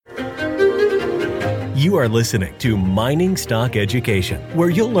You are listening to Mining Stock Education, where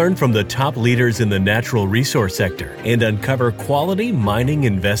you'll learn from the top leaders in the natural resource sector and uncover quality mining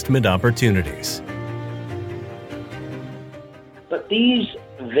investment opportunities. But these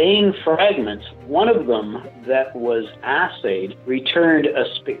vein fragments, one of them that was assayed, returned a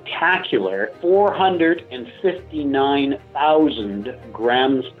spectacular 459,000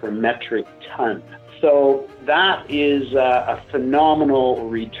 grams per metric ton. So that is a phenomenal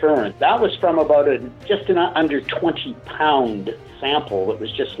return. That was from about just an under 20-pound sample that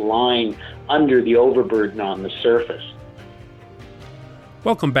was just lying under the overburden on the surface.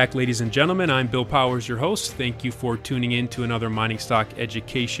 Welcome back, ladies and gentlemen. I'm Bill Powers, your host. Thank you for tuning in to another Mining Stock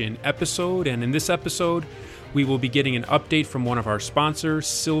Education episode. And in this episode, we will be getting an update from one of our sponsors,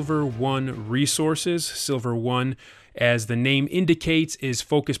 Silver One Resources. Silver One, as the name indicates, is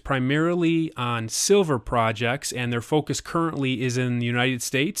focused primarily on silver projects, and their focus currently is in the United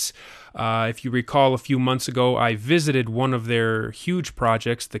States. If you recall, a few months ago, I visited one of their huge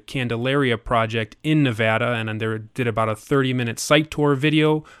projects, the Candelaria project in Nevada, and I did about a 30-minute site tour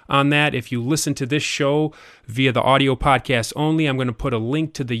video on that. If you listen to this show via the audio podcast only, I'm going to put a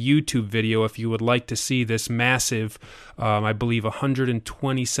link to the YouTube video if you would like to see this massive, I believe,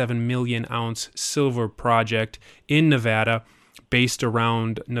 127 million ounce silver project in Nevada, based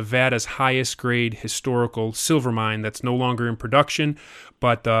around Nevada's highest grade historical silver mine that's no longer in production,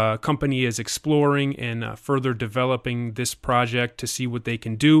 but the company is exploring and further developing this project to see what they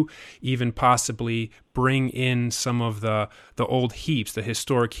can do, even possibly bring in some of the old heaps, the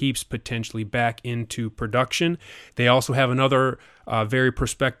historic heaps, potentially back into production. They also have another very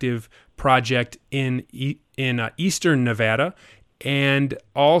prospective project in eastern Nevada. And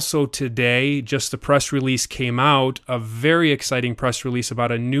also today, just the press release came out, a very exciting press release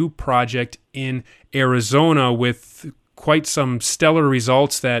about a new project in Arizona with quite some stellar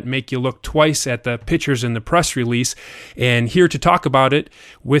results that make you look twice at the pictures in the press release. And here to talk about it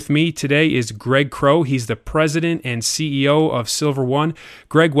with me today is Greg Crow. He's the president and CEO of Silver One.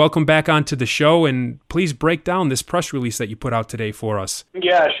 Greg, welcome back onto the show, and please break down this press release that you put out today for us.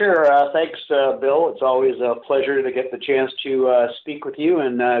 Yeah, sure. Thanks, Bill. It's always a pleasure to get the chance to speak with you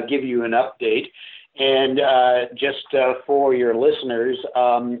and give you an update. And just for your listeners,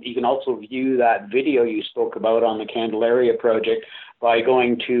 you can also view that video you spoke about on the Candelaria project by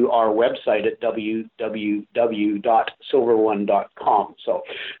going to our website at www.silverone.com. So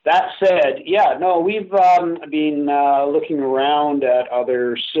that said, we've been looking around at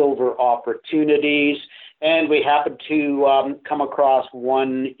other silver opportunities, and we happened to come across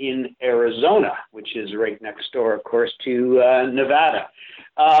one in Arizona, which is right next door, of course, to Nevada.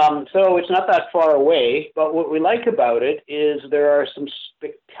 So it's not that far away, but what we like about it is there are some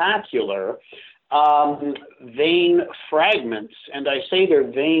spectacular vein fragments, and I say they're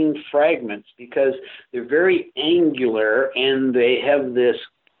vein fragments because they're very angular and they have this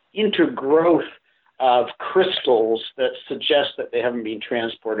intergrowth of crystals that suggest that they haven't been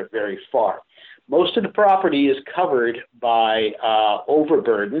transported very far. Most of the property is covered by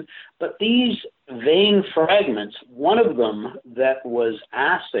overburden, but these vein fragments, one of them that was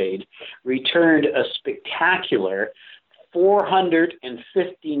assayed, returned a spectacular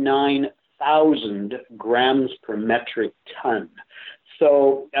 459,000 grams per metric ton.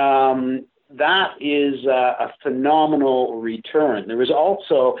 So that is a phenomenal return. There was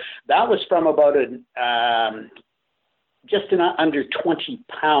also, that was from about just an under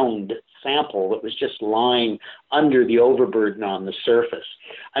 20-pound sample that was just lying under the overburden on the surface.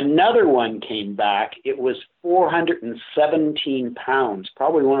 Another one came back. It was 417 pounds,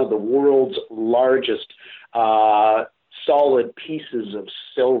 probably one of the world's largest solid pieces of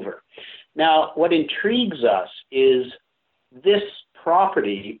silver. Now, what intrigues us is this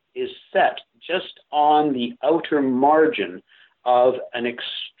property is set just on the outer margin of an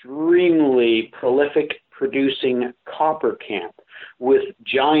extremely prolific producing copper camp with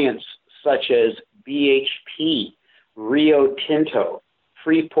giants such as BHP, Rio Tinto,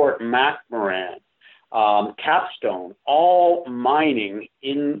 Freeport-McMoRan, Capstone, all mining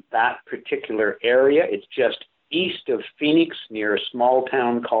in that particular area. It's just east of Phoenix near a small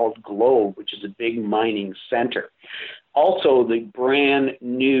town called Globe, which is a big mining center. Also, the brand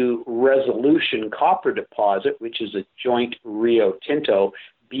new Resolution copper deposit, which is a joint Rio Tinto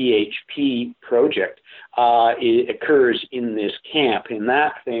BHP project, it occurs in this camp, and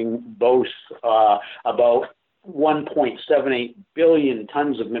that thing boasts about 1.78 billion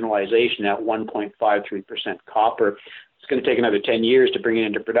tons of mineralization at 1.53% copper. It's going to take another 10 years to bring it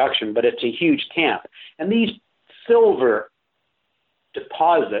into production, but it's a huge camp. And these silver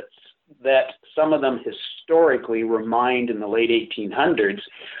deposits, that some of them historically were mined in the late 1800s,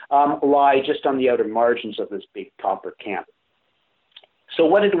 lie just on the outer margins of this big copper camp. So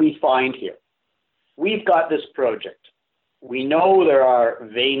what did we find here? We've got this project. We know there are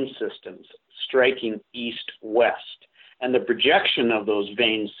vein systems striking east-west, and the projection of those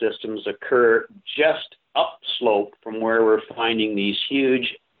vein systems occur just upslope from where we're finding these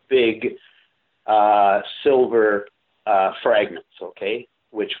huge, big silver fragments, okay,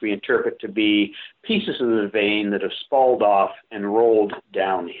 which we interpret to be pieces of the vein that have spalled off and rolled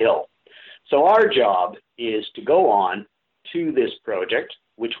downhill. So our job is to go on to this project,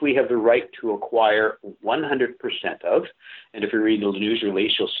 which we have the right to acquire 100% of. And if you read the news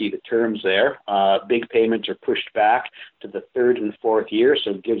release, you'll see the terms there. Big payments are pushed back to the third and fourth year,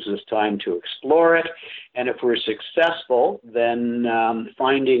 so it gives us time to explore it. And if we're successful, then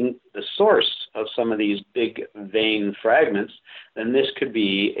finding the source of some of these big vein fragments, then this could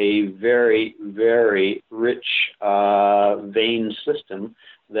be a very, very rich vein system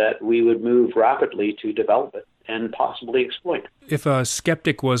that we would move rapidly to develop it and possibly exploit. If a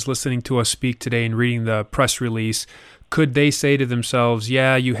skeptic was listening to us speak today and reading the press release, could they say to themselves,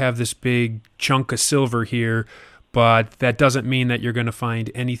 yeah, you have this big chunk of silver here, but that doesn't mean that you're going to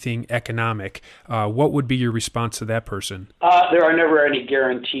find anything economic? What would be your response to that person? There are never any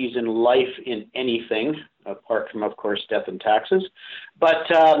guarantees in life in anything, apart from, of course, death and taxes. But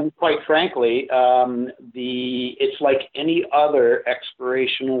quite frankly, it's like any other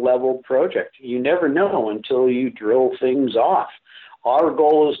exploration level project. You never know until you drill things off. Our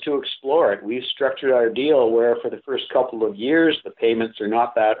goal is to explore it. We've structured our deal where for the first couple of years, the payments are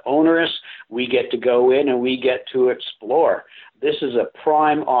not that onerous. We get to go in and we get to explore. This is a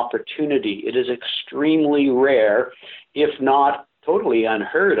prime opportunity. It is extremely rare, if not totally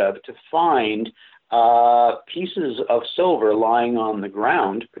unheard of, to find pieces of silver lying on the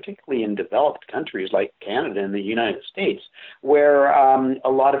ground, particularly in developed countries like Canada and the United States, where a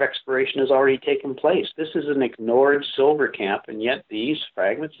lot of exploration has already taken place. This is an ignored silver camp, and yet these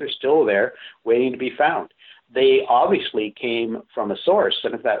fragments are still there waiting to be found. They obviously came from a source,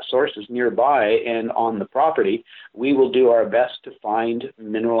 and if that source is nearby and on the property, we will do our best to find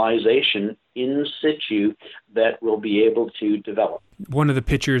mineralization in situ that we'll be able to develop. One of the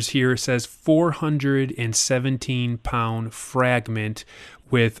pictures here says 417-pound fragment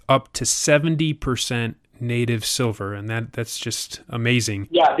with up to 70% native silver, and that's just amazing.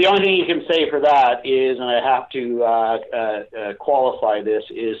 Yeah, the only thing you can say for that is, and I have to qualify this,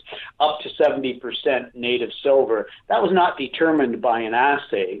 is up to 70% native silver. That was not determined by an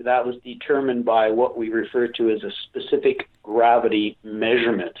assay. That was determined by what we refer to as a specific gravity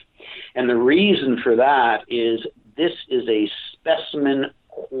measurement. And the reason for that is this is a specimen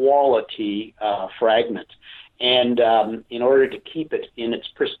quality fragment. And in order to keep it in its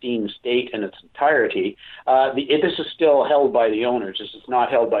pristine state in its entirety, this is still held by the owners. This is not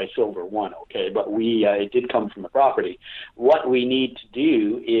held by Silver One, okay? But it did come from the property. What we need to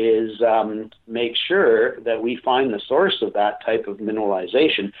do is make sure that we find the source of that type of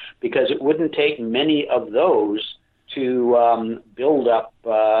mineralization, because it wouldn't take many of those to build up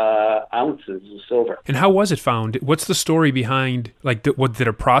ounces of silver. And how was it found? What's the story behind, like, did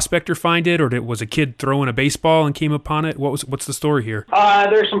a prospector find it, or was a kid throwing a baseball and came upon it? What's the story here?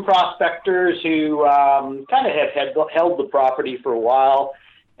 There's some prospectors who kind of have held the property for a while,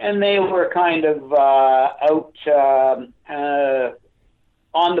 and they were kind of out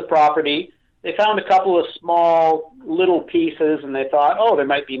on the property. They found a couple of small little pieces, and they thought, oh, there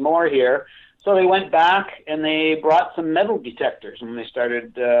might be more here. So they went back and they brought some metal detectors, and they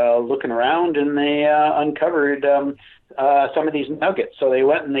started looking around, and they uncovered some of these nuggets. So they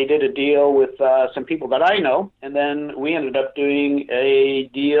went and they did a deal with some people that I know, and then we ended up doing a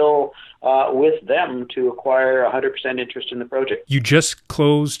deal with them to acquire 100% interest in the project. You just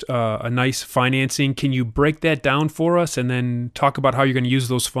closed a nice financing. Can you break that down for us and then talk about how you're going to use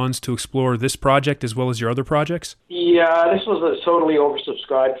those funds to explore this project as well as your other projects? Yeah, this was a totally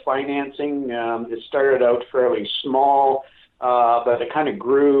oversubscribed financing. It started out fairly small, but it kind of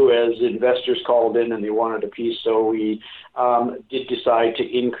grew as investors called in and they wanted a piece. So we did decide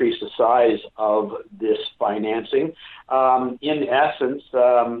to increase the size of this financing. In essence,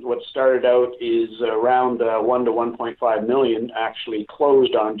 what started out is around 1 to 1.5 million, actually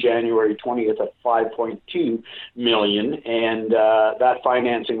closed on January 20th at 5.2 million, and that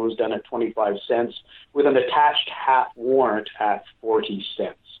financing was done at 25 cents with an attached half warrant at 40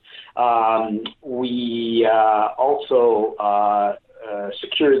 cents. We also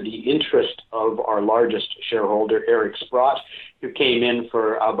secured the interest of our largest shareholder, Eric Sprott, who came in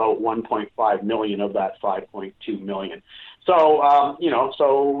for about 1.5 million of that 5.2 million. So,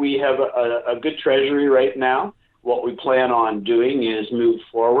 so we have a good treasury right now. What we plan on doing is move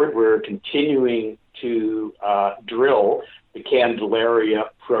forward. We're continuing to drill the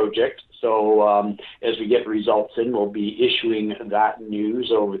Candelaria project. So as we get results in, we'll be issuing that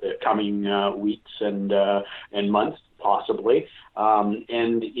news over the coming weeks and months, possibly.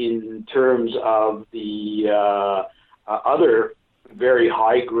 And in terms of the other very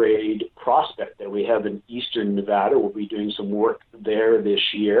high-grade prospect that we have in eastern Nevada, we'll be doing some work there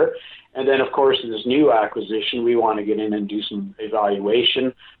this year. And then, of course, in this new acquisition, we want to get in and do some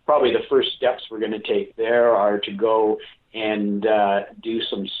evaluation. Probably the first steps we're going to take there are to go and do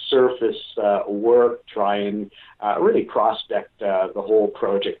some surface work, try and really prospect the whole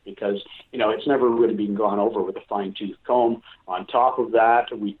project, because, it's never really been gone over with a fine-tooth comb. On top of that,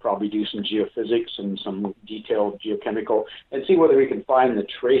 we'd probably do some geophysics and some detailed geochemical and see whether we can find the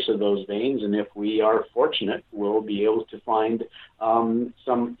trace of those veins. And if we are fortunate, we'll be able to find some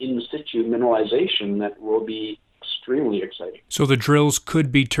in-situ mineralization that will be extremely exciting. So the drills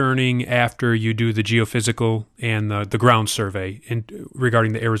could be turning after you do the geophysical and the ground survey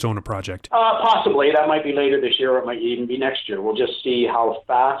regarding the Arizona project? Possibly. That might be later this year, or it might even be next year. We'll just see how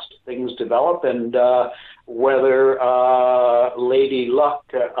fast things develop and whether Lady Luck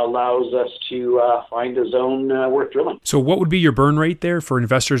allows us to find a zone worth drilling. So what would be your burn rate there for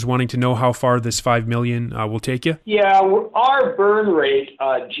investors wanting to know how far this $5 million will take you? Yeah, our burn rate,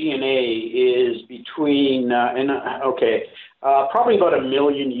 G&A, is between, probably about $1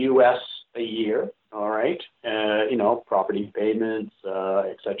 million US a year. All right. Property payments,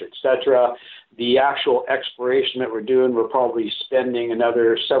 et cetera, et cetera. The actual exploration that we're doing, we're probably spending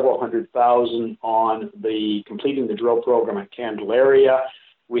another several $100,000 on completing the drill program at Candelaria.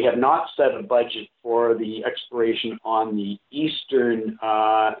 We have not set a budget for the exploration on the eastern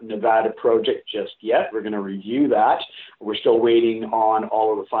Nevada project just yet. We're going to review that. We're still waiting on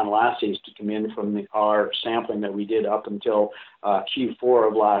all of the final assays to come in from our sampling that we did up until Q4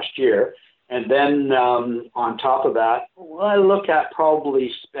 of last year. And then on top of that, I look at probably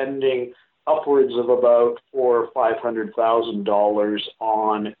spending upwards of about $400,000 or $500,000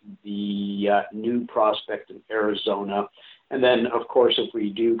 on the new prospect in Arizona. And then, of course, if we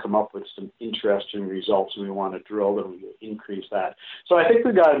do come up with some interesting results and we want to drill, then we will increase that. So I think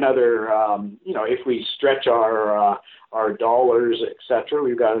we've got another, if we stretch our dollars, et cetera,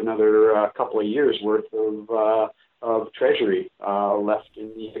 we've got another couple of years worth of treasury left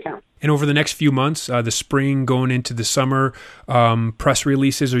in the account. And over the next few months, the spring going into the summer, press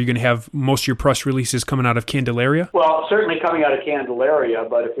releases, are you going to have most of your press releases coming out of Candelaria? Well, certainly coming out of Candelaria,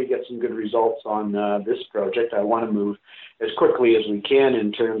 but if we get some good results on this project, I want to move as quickly as we can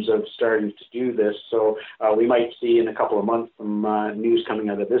in terms of starting to do this. So we might see in a couple of months some news coming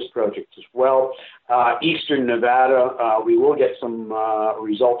out of this project as well. Eastern Nevada, we will get some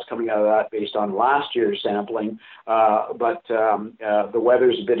results coming out of that based on last year's sampling, but the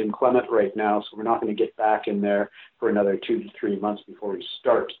weather's a bit inclement right now, so we're not going to get back in there for another 2 to 3 months before we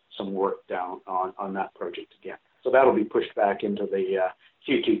start some work down on that project again. So that'll be pushed back into the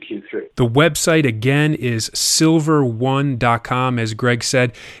Q2, Q3. The website, again, is silver1.com. As Greg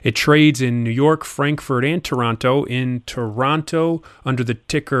said, it trades in New York, Frankfurt, and Toronto. In Toronto, under the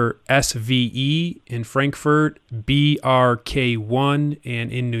ticker SVE. In Frankfurt, BRK1.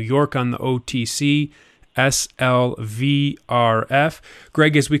 And in New York, on the OTC, SLVRF.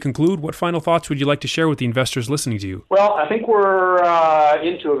 Greg, as we conclude, what final thoughts would you like to share with the investors listening to you? Well, I think we're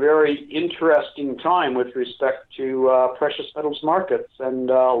into a very interesting time with respect to precious metals markets, and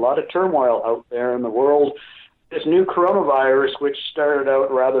a lot of turmoil out there in the world. This new coronavirus, which started out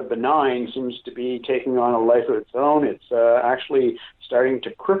rather benign, seems to be taking on a life of its own. It's actually starting to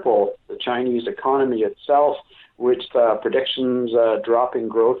cripple the Chinese economy itself, which predictions dropping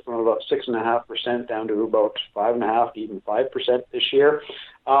growth from about 6.5% down to about 5.5% to even 5% this year.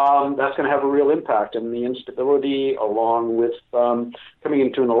 That's going to have a real impact, and the instability, along with coming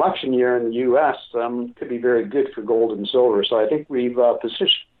into an election year in the U.S., could be very good for gold and silver. So I think we've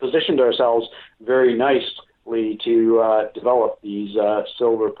positioned ourselves very nicely to develop these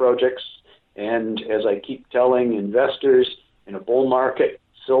silver projects. And as I keep telling investors, in a bull market,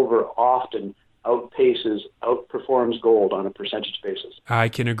 silver often outperforms gold on a percentage basis. I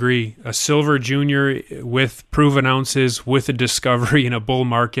can agree. A silver junior with proven ounces, with a discovery in a bull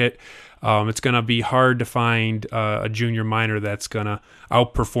market, it's going to be hard to find a junior miner that's going to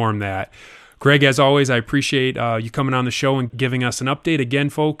outperform that. Greg, as always, I appreciate you coming on the show and giving us an update. Again,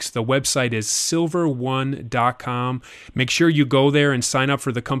 folks, the website is silver1.com. Make sure you go there and sign up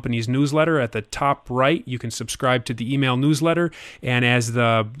for the company's newsletter. At the top right, you can subscribe to the email newsletter. And as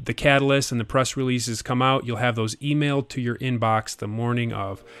the catalyst and the press releases come out, you'll have those emailed to your inbox the morning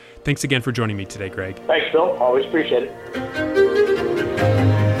of. Thanks again for joining me today, Greg. Thanks, Bill. Always appreciate it.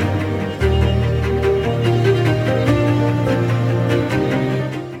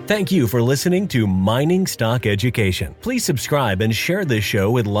 Thank you for listening to Mining Stock Education. Please subscribe and share this show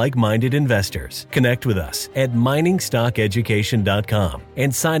with like-minded investors. Connect with us at miningstockeducation.com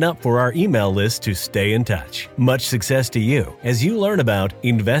and sign up for our email list to stay in touch. Much success to you as you learn about,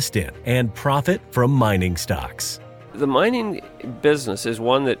 invest in, and profit from mining stocks. The mining business is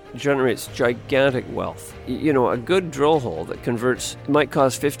one that generates gigantic wealth. You know, a good drill hole that converts might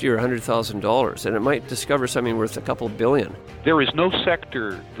cost $50,000 or $100,000, and it might discover something worth a couple billion. There is no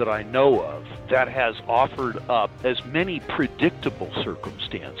sector that I know of that has offered up as many predictable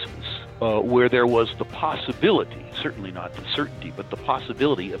circumstances where there was the possibility, certainly not the certainty, but the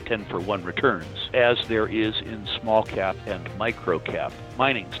possibility of 10-for-1 returns, as there is in small cap and micro cap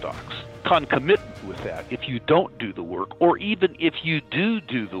mining stocks. Concomitant with that, if you don't do the work, or even if you do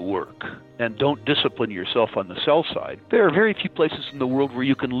the work and don't discipline yourself on the sell side, there are very few places in the world where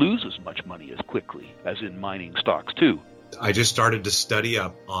you can lose as much money as quickly as in mining stocks too. I just started to study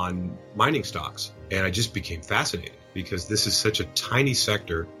up on mining stocks, and I just became fascinated because this is such a tiny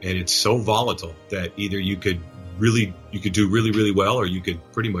sector and it's so volatile that either you could do really well, or you could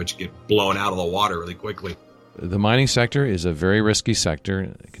pretty much get blown out of the water really quickly. The mining sector is a very risky sector.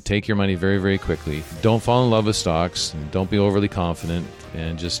 It can take your money very, very quickly. Don't fall in love with stocks. And don't be overly confident,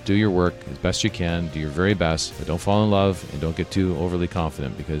 and just do your work as best you can. Do your very best, but don't fall in love and don't get too overly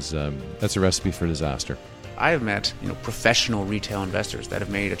confident, because that's a recipe for disaster. I have met, professional retail investors that have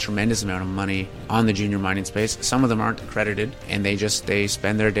made a tremendous amount of money on the junior mining space. Some of them aren't accredited, and they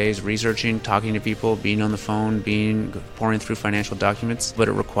spend their days researching, talking to people, being on the phone, pouring through financial documents, but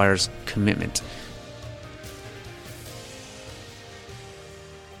it requires commitment.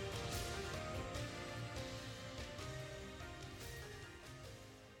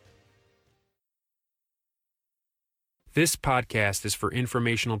 This podcast is for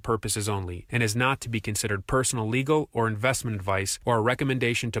informational purposes only and is not to be considered personal legal or investment advice or a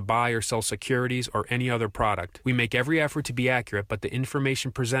recommendation to buy or sell securities or any other product. We make every effort to be accurate, but the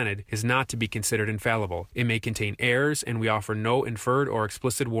information presented is not to be considered infallible. It may contain errors, and we offer no inferred or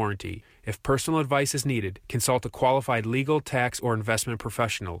explicit warranty. If personal advice is needed, consult a qualified legal, tax, or investment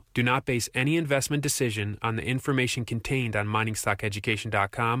professional. Do not base any investment decision on the information contained on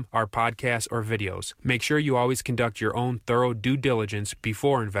miningstockeducation.com, our podcasts, or videos. Make sure you always conduct your own thorough due diligence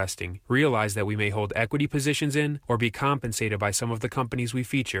before investing. Realize that we may hold equity positions in or be compensated by some of the companies we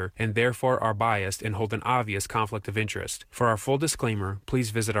feature, and therefore are biased and hold an obvious conflict of interest. For our full disclaimer, please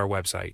visit our website.